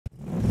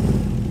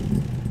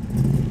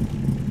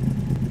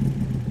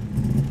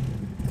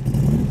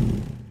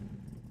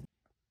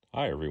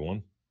Hi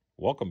everyone,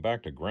 welcome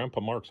back to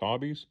Grandpa Mark's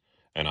Hobbies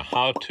and a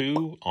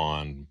how-to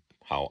on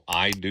how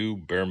I do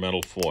bare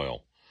metal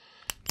foil.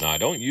 Now I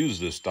don't use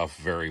this stuff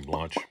very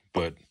much,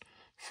 but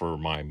for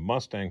my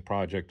Mustang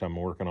project I'm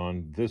working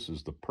on, this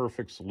is the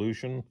perfect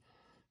solution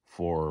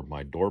for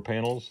my door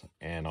panels,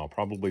 and I'll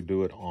probably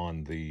do it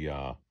on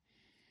the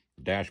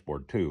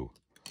dashboard too.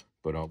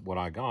 But what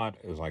I got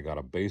is I got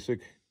a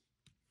basic,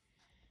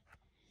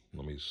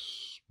 let me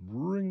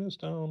bring this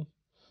down.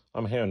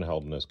 I'm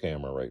hand-holding this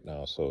camera right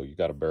now, so you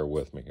got to bear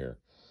with me here.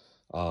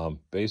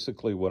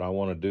 Basically, what I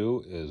want to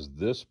do is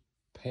this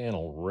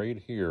panel right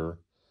here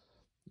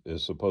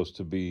is supposed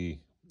to be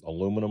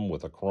aluminum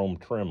with a chrome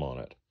trim on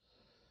it.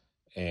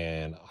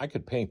 And I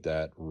could paint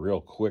that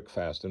real quick,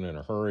 fast, and in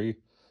a hurry.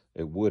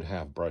 It would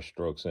have brush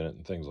strokes in it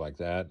and things like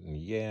that. And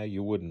yeah,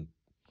 you wouldn't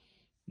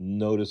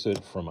notice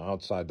it from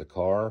outside the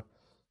car,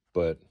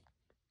 but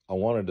I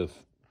wanted to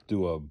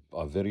do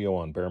a video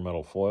on bare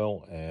metal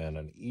foil and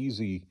an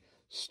easy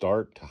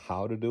start to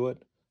how to do it,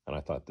 and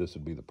I thought this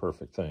would be the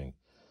perfect thing.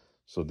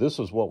 So this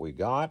is what we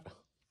got,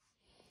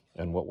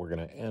 and what we're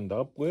going to end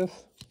up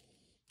with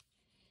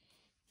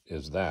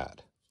is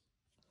that.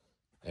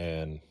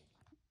 And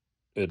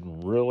it's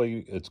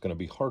going to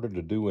be harder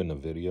to do in the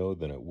video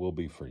than it will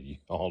be for you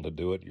all to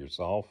do it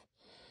yourself,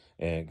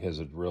 and because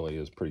it really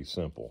is pretty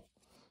simple.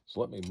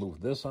 So let me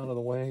move this out of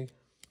the way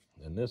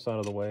and this out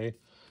of the way.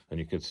 And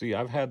you can see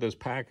I've had this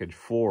package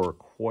for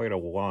quite a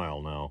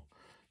while now.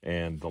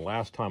 And the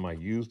last time I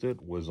used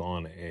it was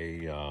on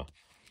a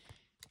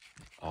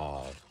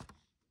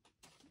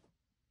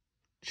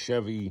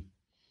Chevy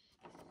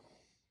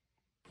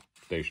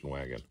station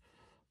wagon.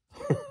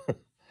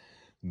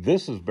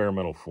 This is bare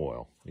metal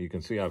foil. You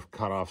can see I've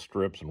cut off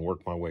strips and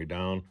worked my way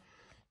down.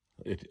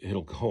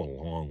 It'll go a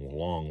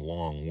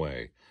long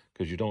way,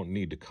 because you don't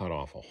need to cut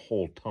off a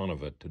whole ton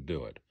of it to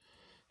do it.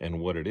 And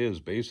what it is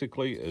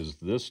basically is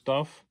this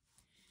stuff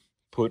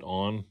put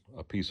on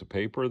a piece of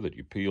paper that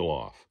you peel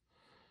off.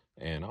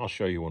 And I'll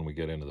show you when we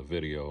get into the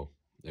video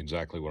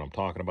exactly what I'm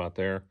talking about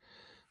there.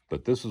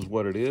 But this is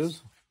what it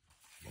is.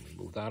 Let me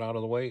move that out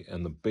of the way.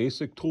 And the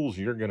basic tools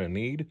you're going to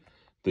need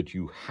that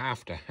you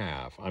have to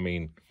have. I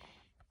mean,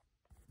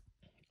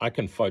 I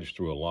can fudge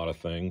through a lot of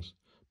things,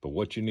 but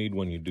what you need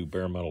when you do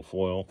bare metal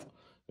foil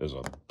is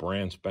a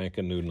brand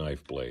spanking new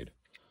knife blade.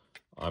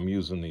 I'm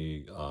using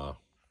the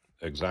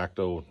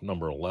X-Acto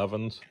number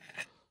 11s.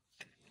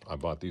 I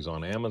bought these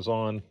on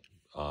Amazon.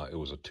 It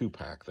was a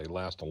 2-pack. They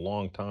last a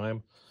long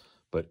time.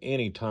 But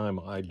anytime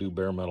I do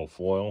bare metal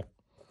foil,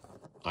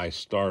 I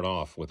start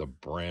off with a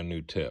brand new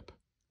tip.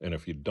 And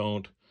if you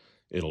don't,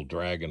 it'll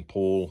drag and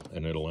pull,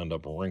 and it'll end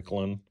up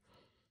wrinkling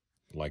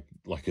like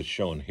it's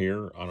shown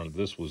here. I don't know,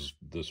 this was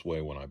this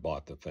way when I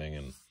bought the thing,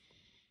 and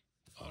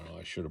I don't know,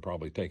 I should have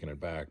probably taken it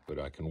back, but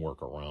I can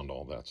work around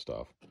all that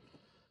stuff.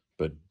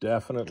 But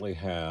definitely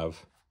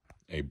have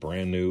a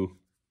brand new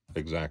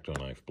X-Acto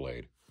knife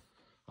blade.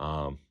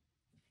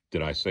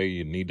 Did I say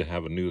you need to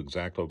have a new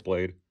X-Acto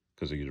blade?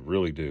 Because you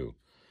really do.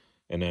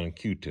 And then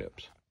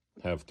Q-tips.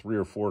 Have 3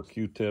 or 4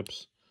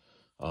 Q-tips.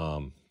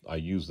 I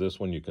use this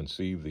one. You can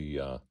see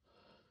the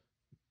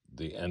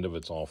end of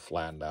it's all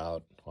flattened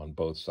out on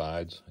both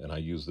sides. And I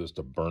use this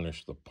to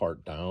burnish the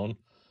part down.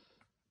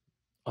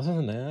 Other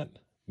than that,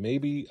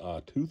 maybe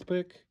a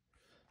toothpick.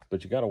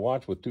 But you got to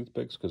watch with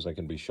toothpicks because they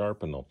can be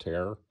sharp and they'll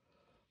tear.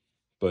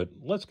 But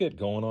let's get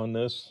going on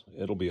this.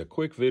 It'll be a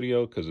quick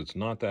video because it's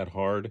not that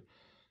hard.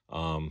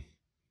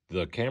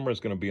 The camera is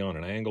going to be on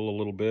an angle a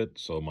little bit,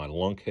 so my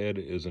lunk head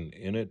isn't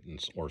in it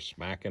or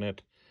smacking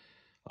it.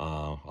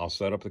 I'll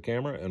set up the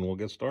camera and we'll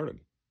get started.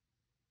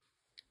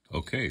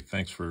 Okay,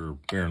 thanks for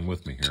bearing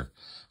with me here.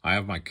 I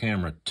have my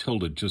camera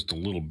tilted just a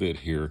little bit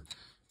here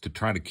to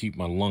try to keep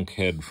my lunk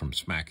head from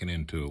smacking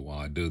into it while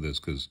I do this,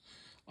 because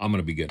I'm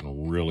going to be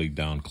getting really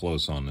down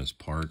close on this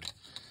part.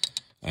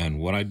 And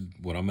what I'm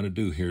going to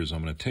do here is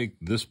I'm going to take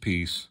this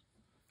piece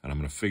and I'm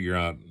going to figure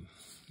out,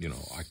 you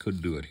know, I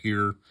could do it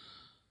here,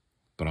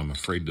 but I'm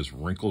afraid this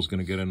wrinkle is going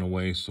to get in the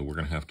way, so we're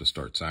going to have to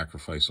start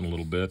sacrificing a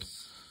little bit.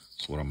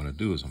 So what I'm going to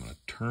do is I'm going to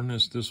turn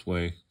this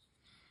way,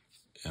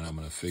 and I'm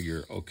going to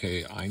figure,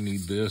 okay, I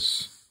need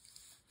this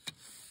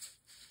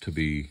to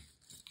be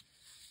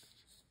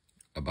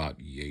about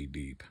yay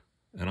deep.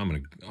 And I'm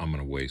going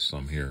to waste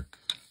some here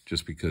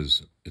just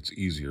because it's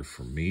easier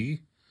for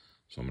me.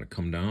 So I'm going to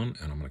come down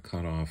and I'm going to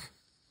cut off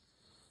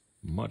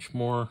much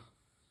more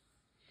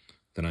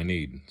than I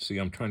need. See,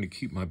 I'm trying to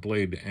keep my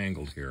blade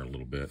angled here a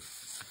little bit.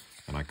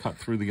 And I cut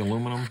through the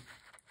aluminum,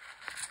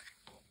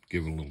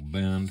 give it a little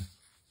bend,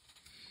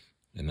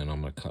 and then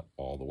I'm going to cut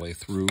all the way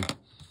through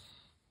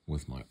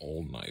with my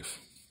old knife.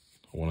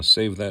 I want to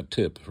save that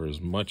tip for as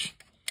much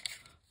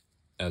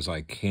as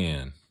I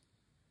can.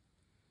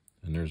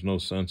 And there's no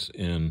sense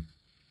in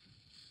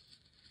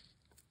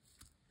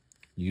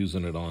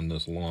using it on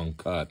this long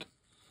cut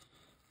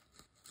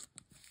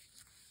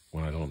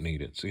when I don't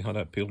need it. See how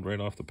that peeled right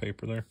off the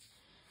paper there?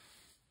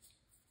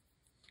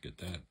 Get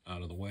that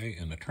out of the way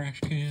in the trash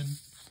can.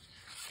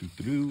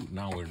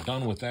 Now we're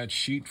done with that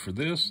sheet for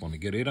this. Let me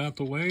get it out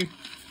the way.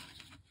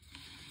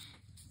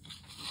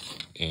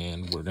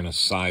 and we're going to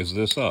size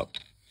this up.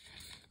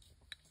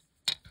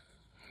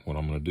 What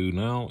I'm going to do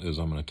now is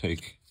I'm going to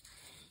take,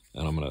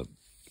 and I'm going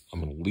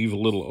to leave a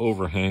little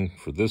overhang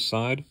for this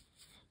side,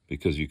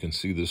 because you can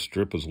see this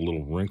strip is a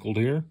little wrinkled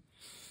here.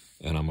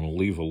 And I'm going to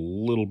leave a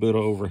little bit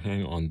of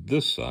overhang on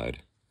this side.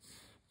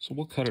 So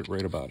we'll cut it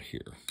right about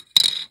here.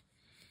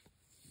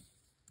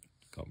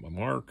 Got my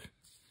mark.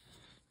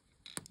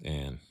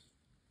 And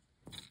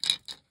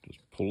just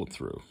pull it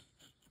through.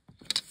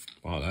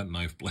 Wow, that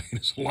knife blade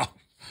is a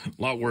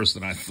lot worse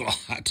than I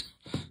thought.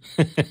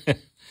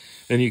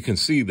 And you can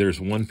see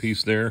there's one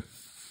piece there.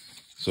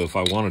 So if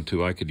I wanted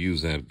to, I could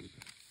use that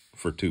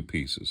for 2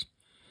 pieces.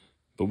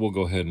 But we'll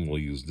go ahead and we'll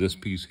use this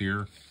piece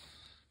here.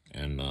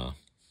 And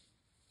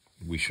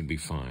we should be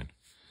fine.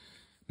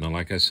 Now,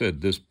 like I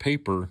said, this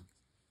paper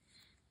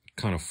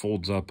kind of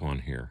folds up on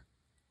here.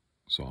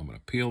 So I'm going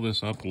to peel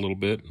this up a little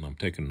bit, and I'm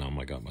taking them.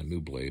 I got my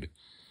new blade.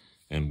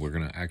 And we're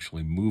going to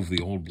actually move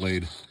the old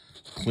blade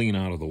clean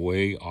out of the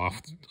way,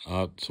 off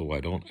so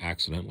I don't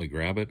accidentally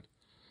grab it.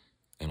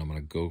 And I'm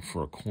going to go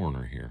for a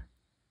corner here.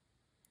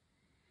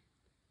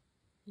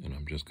 And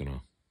I'm just going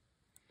to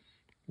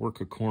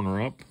work a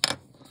corner up to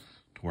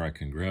where I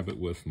can grab it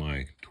with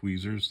my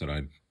tweezers that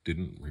I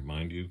didn't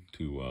remind you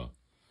to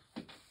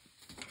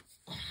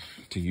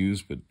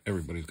use, but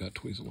everybody's got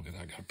tweezers. Look at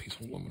that, I got a piece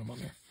of aluminum on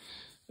there.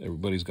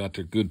 Everybody's got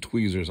their good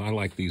tweezers. I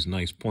like these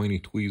nice pointy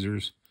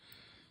tweezers.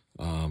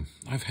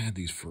 I've had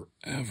these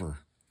forever.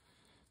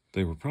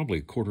 They were probably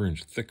a 1/4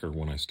 inch thicker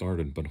when I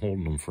started, but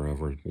holding them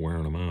forever,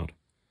 wearing them out.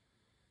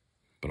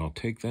 But I'll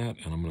take that,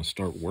 and I'm going to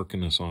start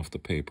working this off the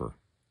paper.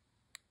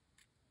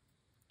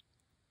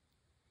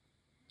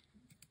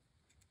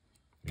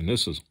 And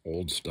this is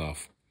old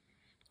stuff.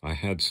 I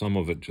had some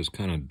of it just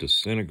kind of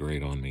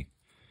disintegrate on me.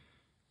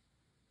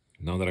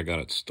 Now that I got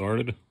it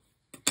started,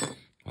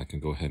 I can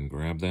go ahead and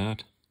grab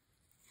that.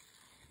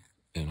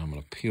 And I'm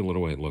going to peel it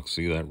away. Look,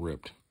 see, that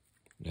ripped.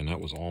 And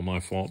that was all my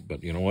fault.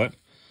 But you know what?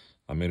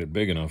 I made it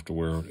big enough to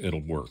where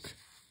it'll work.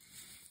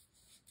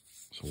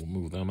 So we'll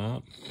move them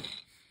out.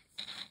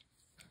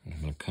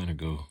 I'm going to kind of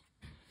go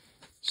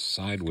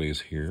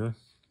sideways here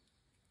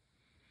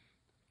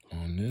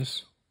on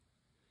this,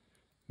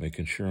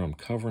 making sure I'm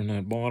covering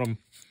that bottom,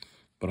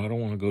 but I don't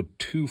want to go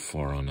too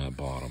far on that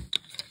bottom.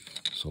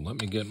 So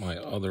let me get my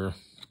other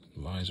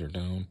visor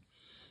down,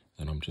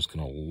 and I'm just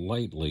going to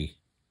lightly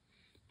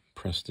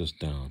press this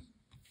down.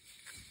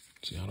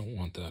 See, I don't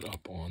want that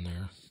up on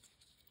there.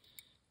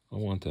 I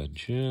want that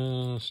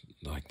just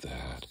like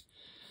that.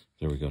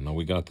 There we go. Now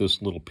we got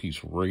this little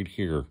piece right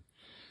here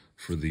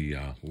for the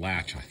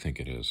latch, I think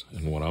it is.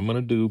 And what I'm going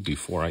to do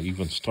before I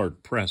even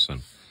start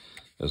pressing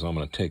is I'm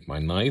going to take my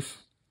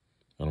knife,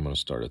 and I'm going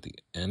to start at the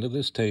end of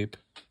this tape,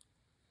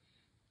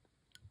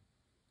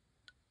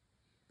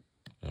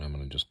 and I'm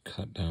going to just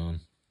cut down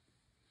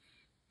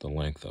the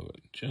length of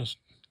it, just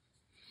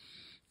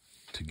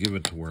to give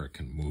it to where it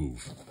can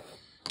move.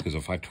 Because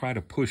if I try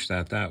to push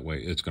that way,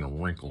 it's going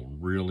to wrinkle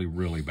really,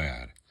 really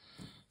bad.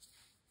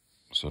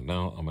 So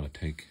now I'm going to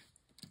take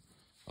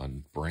a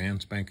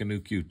brand spanking new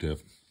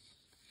Q-tip,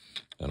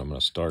 and I'm going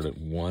to start at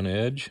one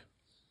edge,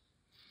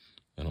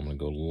 and I'm going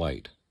to go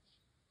light.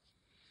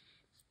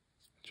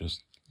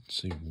 Just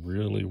see,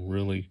 really,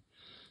 really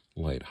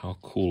light. How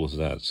cool is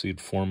that? See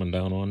it forming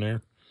down on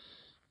there?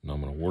 And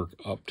I'm going to work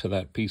up to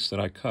that piece that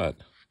I cut,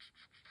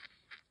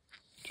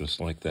 just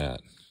like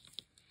that.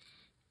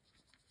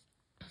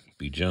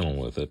 Be gentle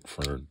with it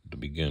for the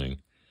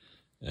beginning,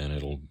 and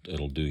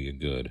it'll do you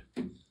good.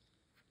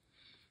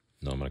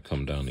 Now I'm going to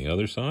come down the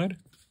other side,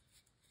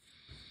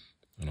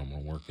 and I'm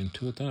going to work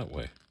into it that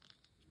way.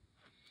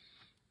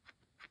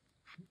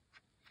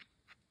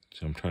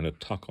 So I'm trying to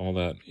tuck all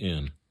that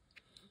in.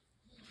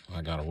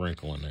 I got a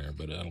wrinkle in there,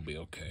 but that'll be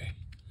okay.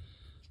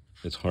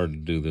 It's hard to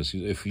do this.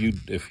 If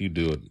you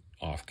do it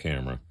off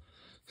camera,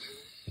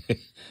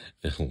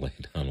 it'll lay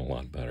down a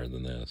lot better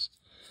than this.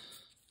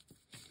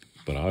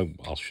 But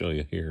I'll show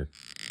you here.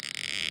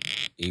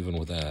 Even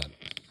with that,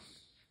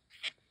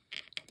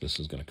 this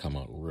is going to come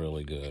out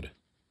really good.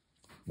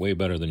 Way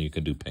better than you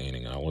could do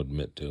painting, I'll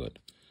admit to it.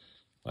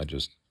 I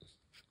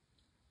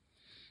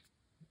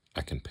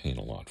can paint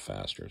a lot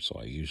faster, so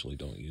I usually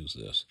don't use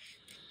this.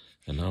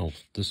 And now,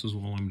 this is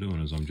all I'm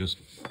doing, is I'm just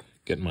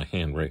getting my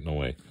hand right in the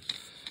way.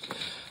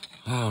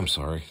 I'm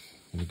sorry.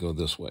 Let me go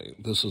this way.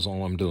 This is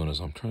all I'm doing, is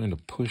I'm trying to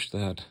push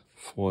that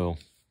foil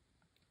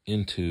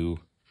into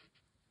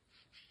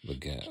the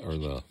gap, or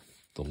the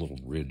little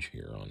ridge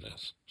here on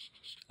this.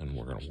 And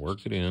we're going to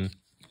work it in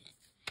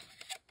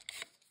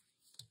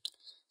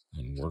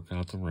and work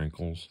out the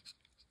wrinkles.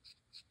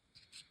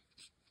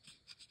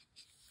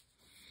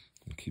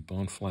 And keep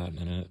on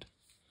flattening it.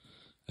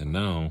 And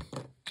now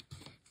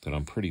that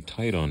I'm pretty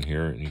tight on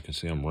here, and you can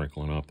see I'm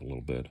wrinkling up a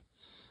little bit,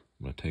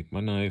 I'm going to take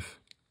my knife,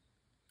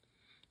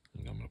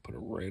 and I'm going to put it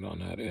right on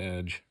that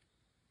edge,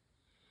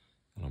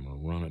 and I'm going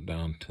to run it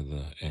down to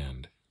the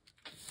end.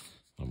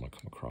 I'm going to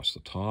come across the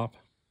top,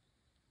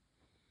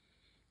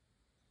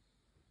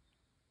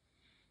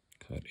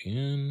 cut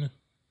in,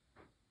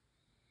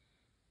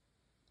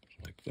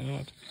 like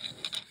that,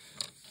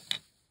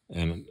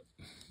 And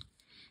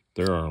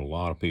there are a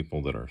lot of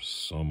people that are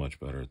so much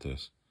better at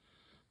this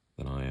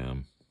than I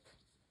am.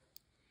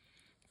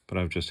 But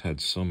I've just had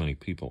so many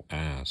people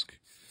ask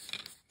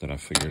that I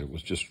figured it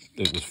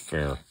was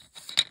fair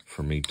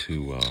for me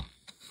to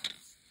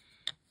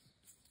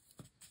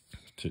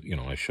you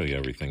know, I show you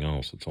everything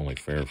else. It's only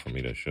fair for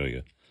me to show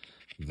you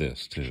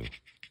this too.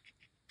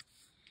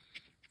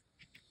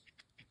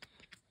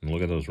 And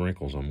look at those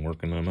wrinkles. I'm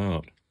working them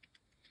out.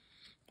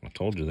 I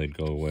told you they'd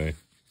go away.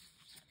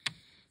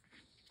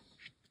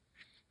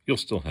 You'll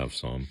still have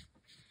some,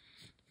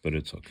 but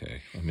it's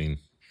okay. I mean,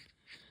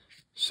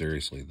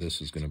 seriously,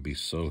 this is going to be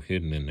so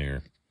hidden in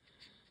there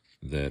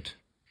that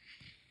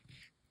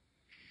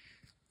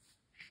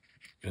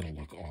it'll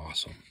look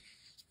awesome.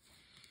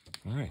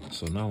 All right,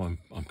 so now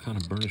I'm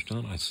kind of burnished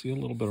on. I see a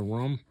little bit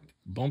of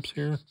bumps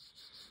here.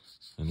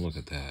 And look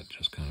at that,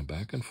 just kind of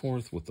back and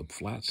forth with the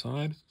flat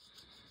side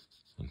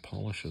and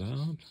polish it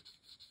out.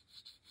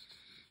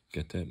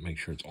 Get that, make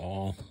sure it's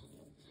all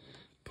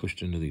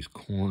pushed into these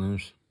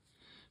corners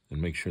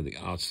and make sure the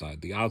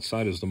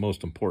outside is the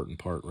most important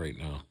part right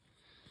now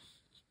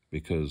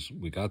because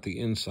we got the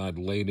inside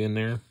laid in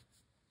there.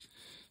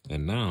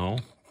 And now,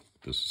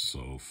 this is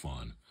so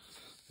fun.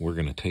 We're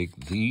gonna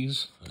take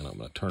these and I'm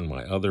gonna turn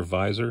my other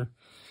visor.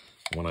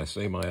 When I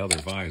say my other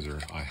visor,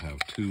 I have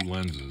two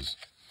lenses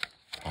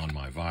on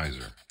my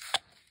visor.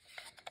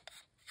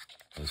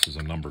 This is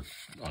a number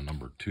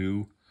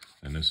 2,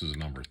 and this is a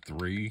number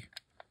 3,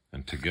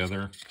 and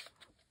together,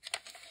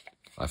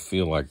 I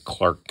feel like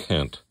Clark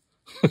Kent.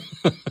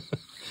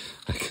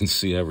 I can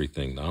see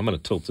everything. Now I'm going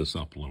to tilt this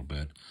up a little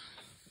bit,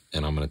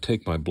 and I'm going to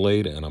take my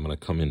blade and I'm going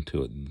to come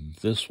into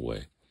it this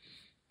way.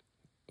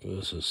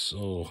 This is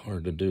so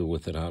hard to do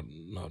with it out,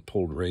 not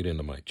pulled right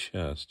into my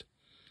chest.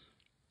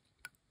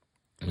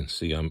 And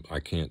see, I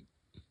can't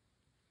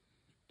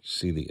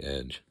see the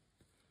edge.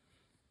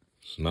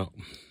 So now,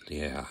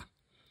 yeah.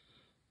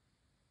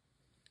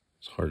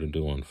 It's hard to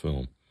do on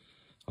film.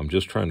 I'm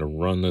just trying to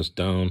run this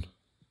down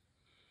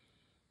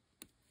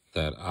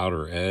that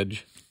outer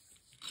edge.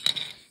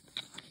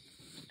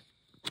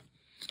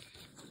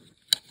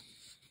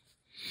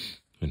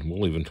 And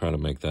we'll even try to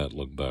make that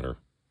look better.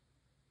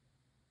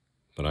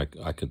 But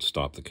I could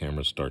stop the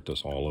camera, start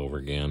this all over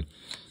again.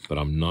 But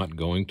I'm not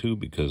going to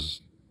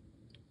because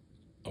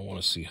I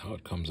want to see how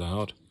it comes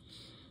out.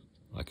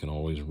 I can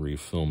always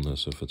refilm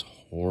this if it's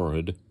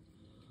horrid.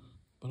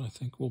 But I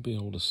think we'll be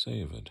able to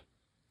save it.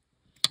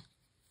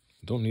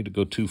 Don't need to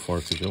go too far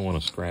because you don't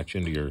want to scratch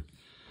into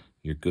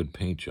your good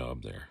paint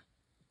job there.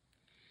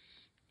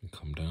 And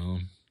come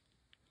down.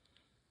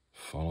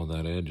 Follow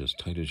that edge as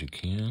tight as you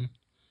can.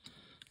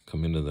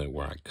 Come into that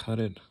where I cut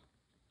it.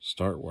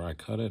 Start where I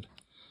cut it.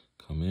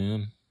 Come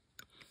in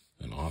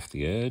and off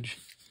the edge.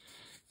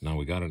 Now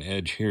we got an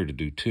edge here to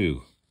do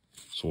too.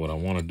 So what I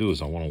want to do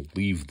is I want to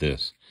leave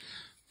this.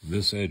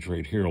 This edge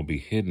right here will be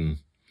hidden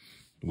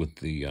with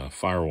the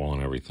firewall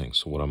and everything.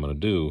 So what I'm going to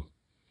do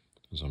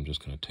is I'm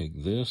just going to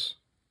take this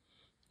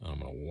and I'm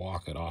going to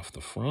walk it off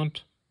the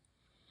front.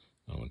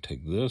 I'm going to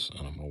take this and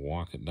I'm going to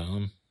walk it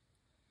down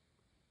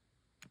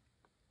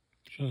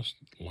just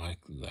like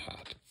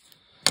that.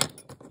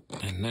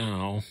 And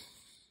now,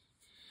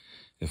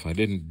 if I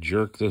didn't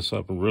jerk this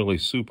up really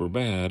super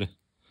bad,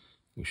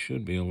 we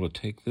should be able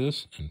to take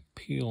this and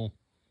peel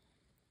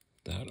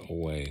that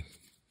away.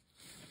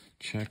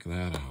 Check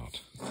that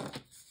out.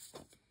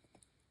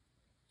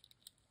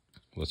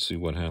 Let's see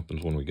what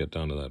happens when we get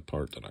down to that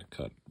part that I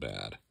cut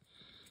bad.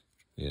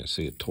 Yeah,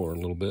 see it tore a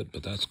little bit,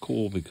 but that's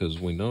cool because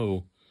we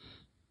know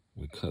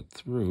we cut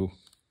through.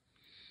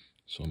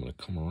 So I'm going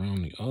to come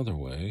around the other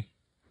way,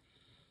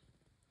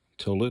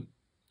 tilt it,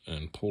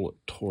 and pull it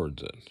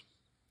towards it.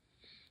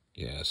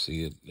 Yeah,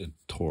 see it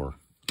tore.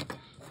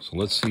 So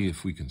let's see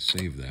if we can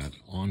save that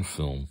on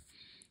film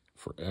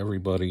for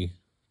everybody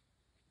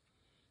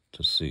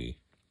to see.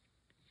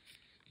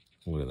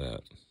 Look at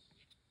that.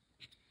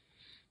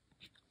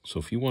 So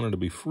if you wanted to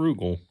be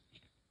frugal,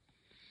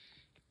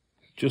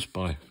 just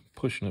by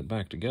pushing it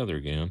back together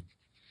again,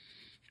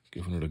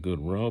 giving it a good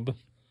rub,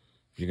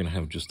 you're going to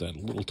have just that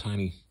little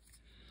tiny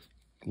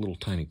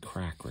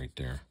crack right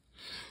there.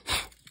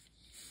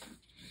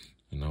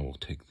 And now we'll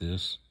take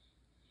this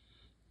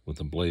with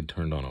the blade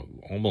turned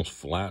on almost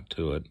flat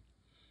to it.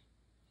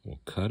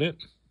 We'll cut it,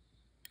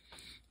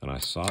 and I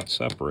saw it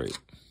separate.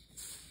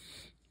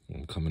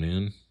 I'm coming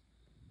in,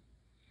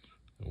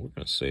 and we're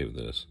going to save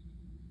this.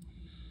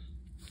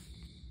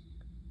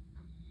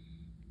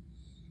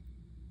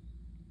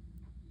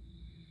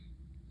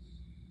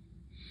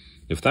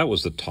 If that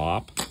was the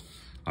top,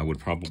 I would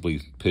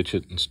probably pitch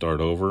it and start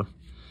over.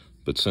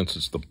 But since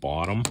it's the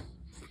bottom,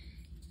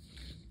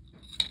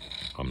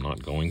 I'm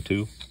not going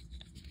to.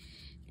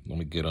 Let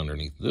me get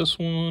underneath this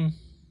one.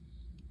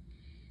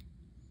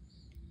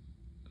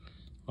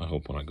 I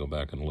hope when I go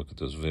back and look at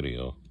this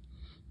video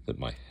that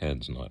my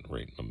head's not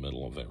right in the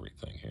middle of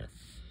everything here.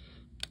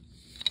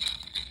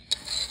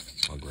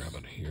 I'll grab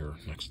it here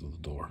next to the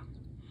door.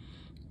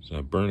 So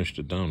I burnished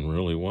it down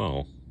really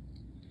well.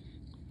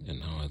 And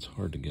now it's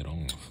hard to get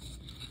off.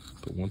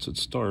 But once it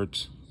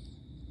starts,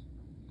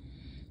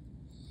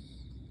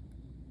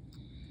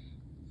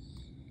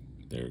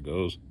 There it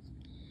goes.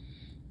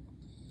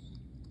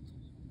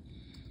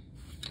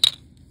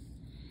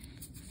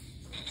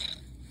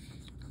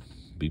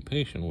 Be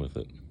patient with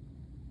it,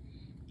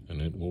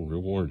 and it will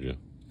reward you.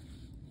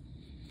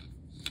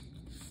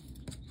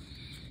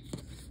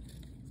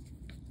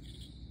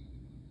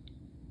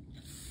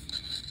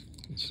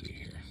 Let's see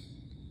here.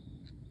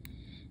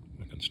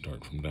 I can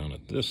start from down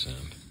at this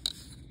end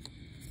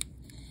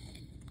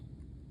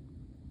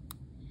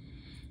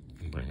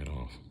and bring it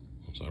off.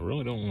 So I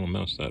really don't want to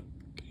mess that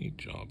paint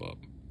job up.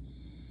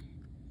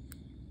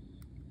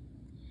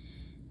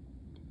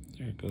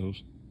 There it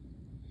goes.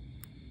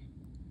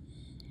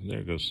 There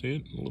it goes. See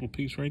it? A little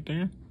piece right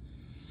there.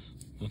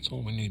 That's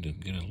all we need to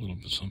get a little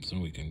bit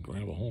something we can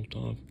grab a hold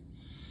of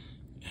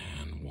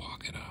and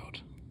walk it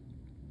out.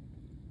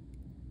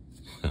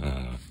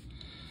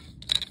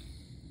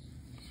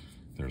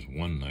 There's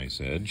one nice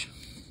edge.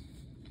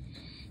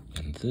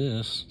 And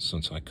this,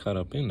 since I cut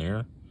up in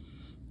there,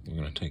 we're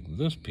going to take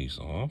this piece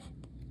off.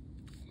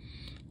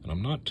 And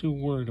I'm not too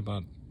worried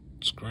about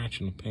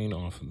scratching the paint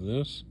off of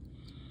this,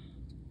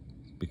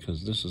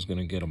 because this is going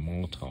to get a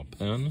Molotow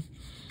pen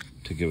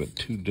to give it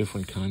two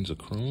different kinds of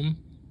chrome.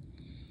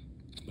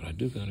 But I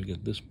do got to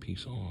get this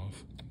piece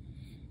off.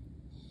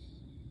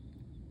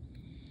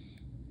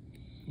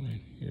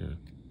 Right here.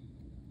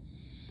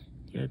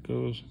 There it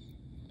goes.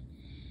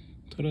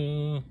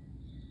 Ta-da!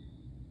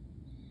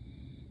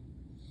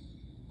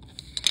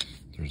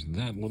 There's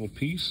that little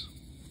piece.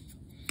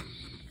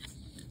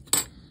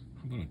 How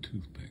about a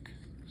toothpick?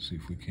 See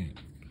if we can't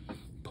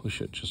push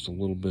it just a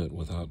little bit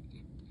without...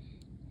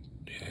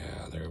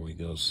 Yeah, there we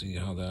go. See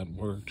how that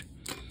worked?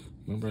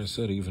 Remember I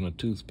said even a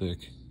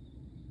toothpick.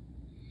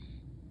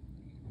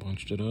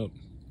 Bunched it up.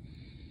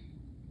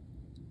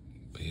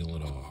 Peel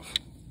it off.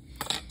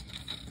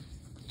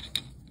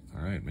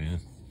 All right, man.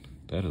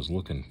 That is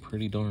looking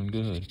pretty darn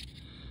good.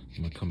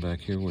 I'm going to come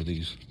back here where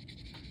these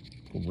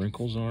little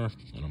wrinkles are,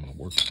 and I'm going to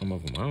work some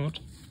of them out.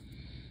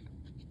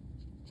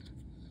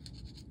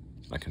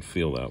 I can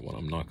feel that one.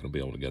 I'm not going to be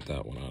able to get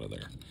that one out of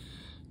there.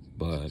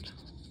 But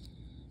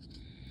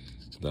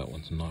that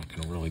one's not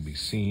going to really be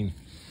seen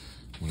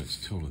when it's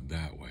tilted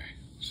that way.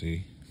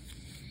 See?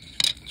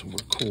 So we're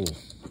cool.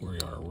 We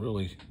are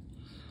really,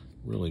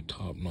 really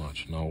top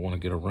notch. Now I want to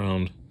get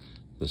around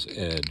this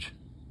edge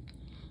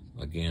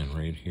again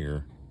right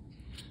here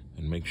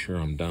and make sure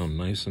I'm down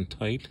nice and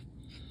tight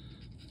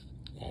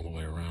all the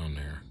way around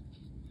there.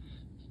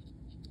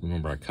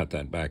 Remember, I cut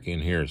that back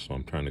in here, so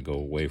I'm trying to go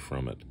away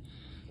from it.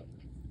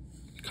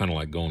 Kind of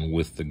like going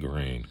with the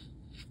grain.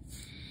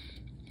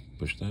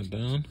 Push that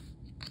down.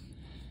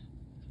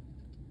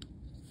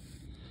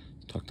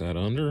 Tuck that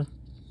under.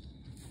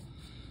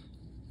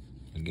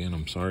 Again,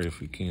 I'm sorry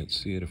if you can't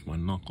see it, if my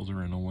knuckles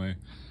are in the way,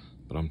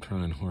 but I'm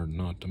trying hard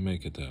not to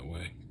make it that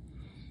way.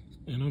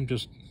 And I'm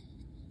just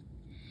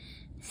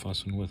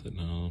fussing with it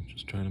now,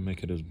 just trying to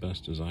make it as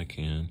best as I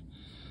can.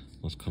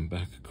 Let's come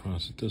back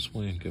across it this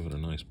way and give it a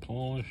nice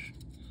polish.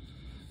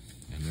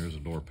 And there's a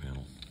door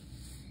panel.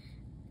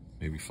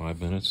 Maybe 5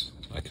 minutes.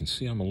 I can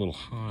see I'm a little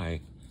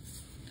high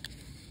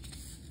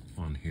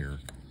on here,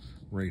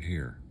 right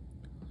here.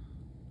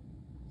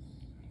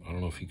 I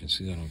don't know if you can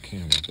see that on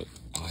camera, but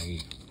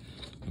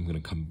I'm going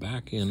to come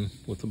back in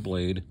with the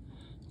blade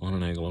on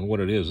an angle. And what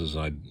it is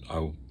I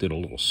did a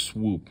little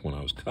swoop when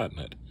I was cutting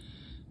it.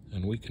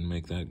 And we can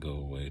make that go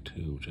away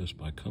too, just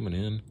by coming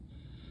in,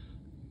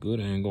 good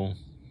angle,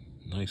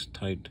 nice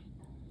tight.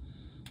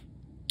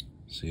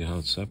 See how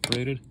it's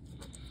separated?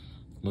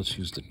 Let's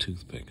use the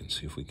toothpick and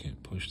see if we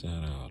can't push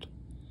that out.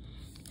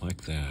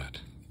 Like that.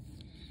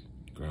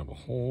 Grab a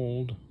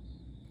hold.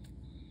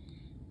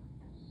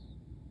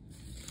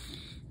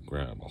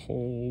 Grab a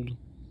hold.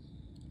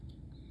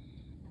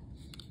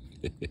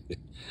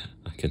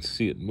 I can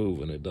see it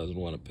moving. It doesn't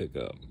want to pick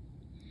up.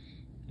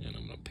 And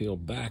I'm going to peel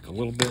back a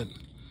little bit.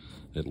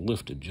 It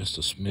lifted just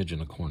a smidge in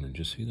the corner. Did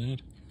you see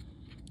that?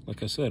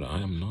 Like I said, I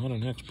am not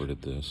an expert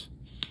at this.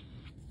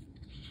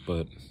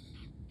 But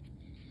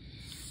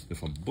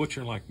if a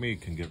butcher like me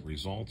can get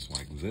results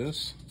like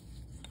this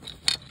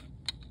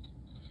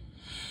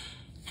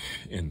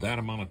in that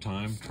amount of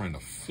time, trying to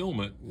film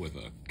it with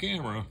a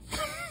camera,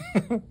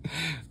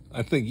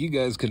 I think you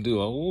guys can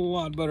do a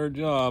lot better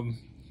job,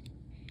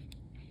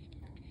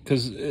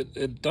 because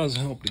it does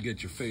help to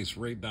get your face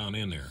right down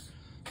in there.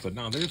 But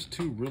now there's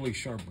two really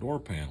sharp door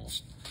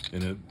panels,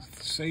 and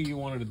say you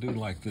wanted to do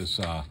like this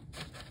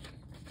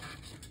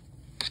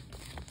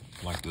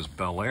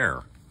Bel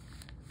Air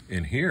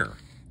in here.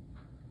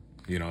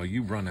 You know,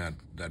 you run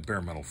that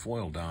bare metal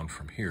foil down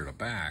from here to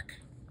back.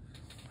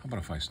 How about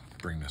if I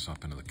bring this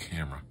up into the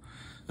camera?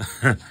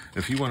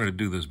 If you wanted to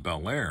do this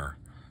Bel Air,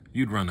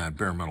 you'd run that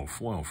bare metal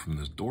foil from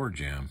this door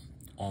jamb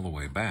all the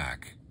way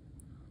back,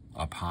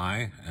 up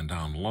high and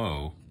down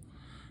low.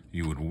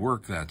 You would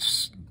work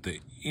the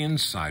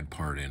inside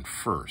part in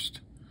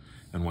first.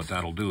 And what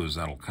that'll do is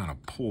that'll kind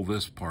of pull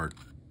this part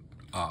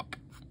up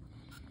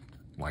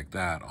like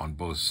that on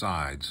both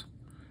sides.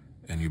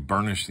 And you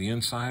burnish the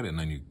inside, and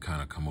then you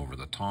kind of come over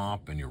the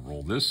top and you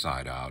roll this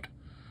side out.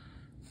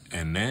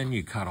 And then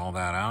you cut all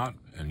that out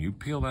and you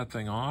peel that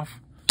thing off.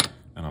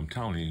 And I'm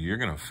telling you, you're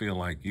going to feel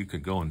like you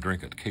could go and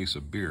drink a case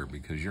of beer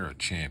because you're a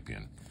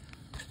champion.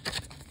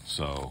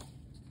 So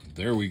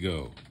there we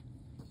go.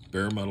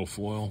 Bare metal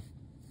foil.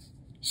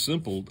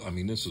 Simple. I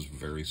mean, this is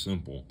very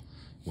simple.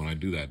 When I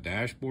do that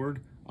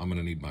dashboard, I'm going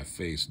to need my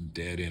face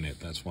dead in it.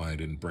 That's why I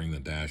didn't bring the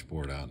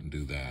dashboard out and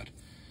do that.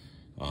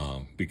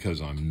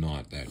 Because I'm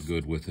not that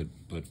good with it.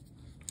 But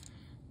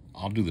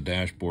I'll do the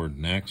dashboard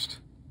next.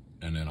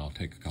 And then I'll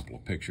take a couple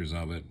of pictures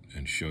of it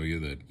and show you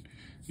that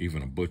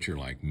even a butcher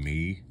like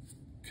me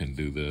can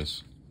do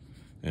this.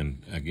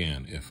 And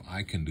again, if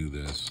I can do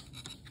this,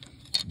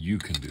 you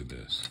can do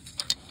this.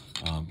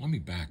 Let me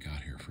back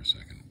out here for a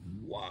second.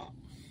 Wow.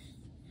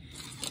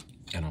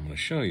 And I'm going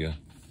to show you.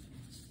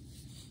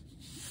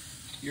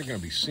 You're going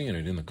to be seeing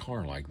it in the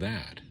car like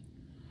that.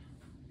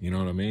 You know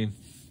what I mean?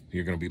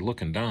 You're going to be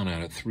looking down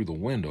at it through the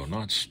window,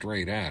 not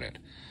straight at it.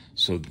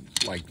 So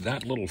like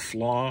that little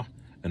flaw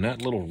and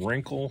that little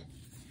wrinkle,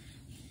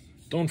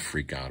 don't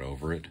freak out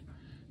over it.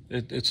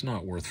 It's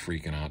not worth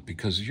freaking out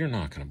because you're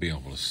not going to be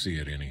able to see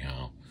it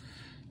anyhow.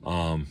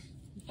 On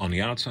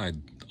the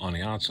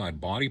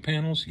outside body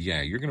panels,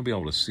 yeah, you're going to be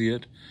able to see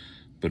it.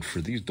 But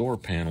for these door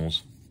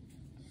panels,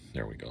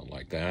 there we go,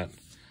 like that.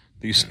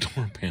 These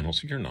door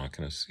panels, you're not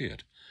going to see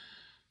it.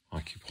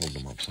 I keep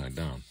holding them upside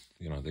down.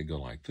 You know, they go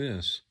like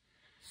this.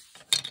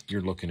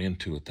 You're looking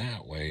into it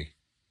that way.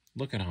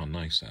 Look at how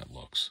nice that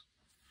looks.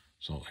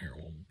 So here,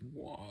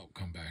 we'll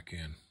come back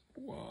in.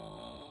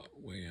 Whoa,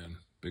 way in,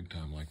 big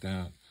time like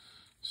that.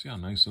 See how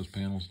nice those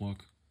panels look?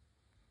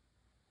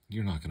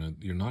 You're not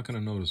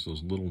gonna notice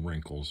those little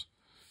wrinkles,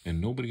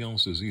 and nobody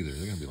else is either.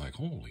 They're gonna be like,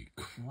 holy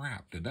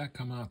crap, did that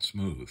come out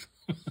smooth?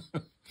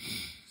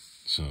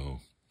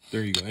 So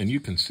there you go. And you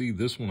can see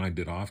this one I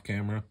did off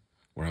camera,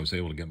 where I was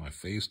able to get my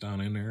face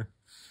down in there,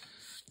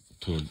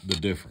 to the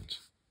difference.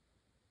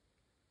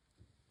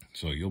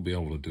 So you'll be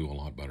able to do a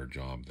lot better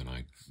job than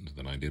I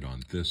did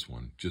on this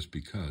one, just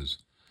because,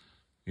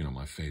 you know,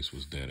 my face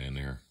was dead in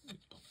there.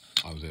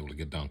 I was able to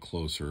get down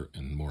closer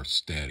and more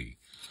steady.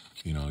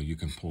 You know, you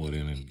can pull it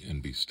in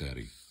and be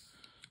steady.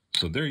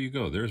 So there you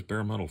go. There's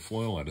bare metal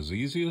foil at its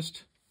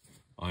easiest.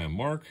 I am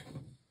Mark.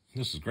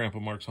 This is Grandpa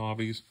Mark's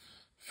Hobbies.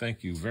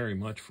 Thank you very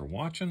much for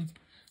watching.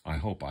 I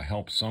hope I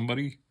helped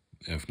somebody.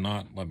 If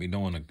not, let me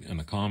know in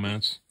the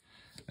comments,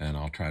 and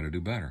I'll try to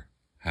do better.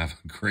 Have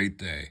a great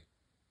day.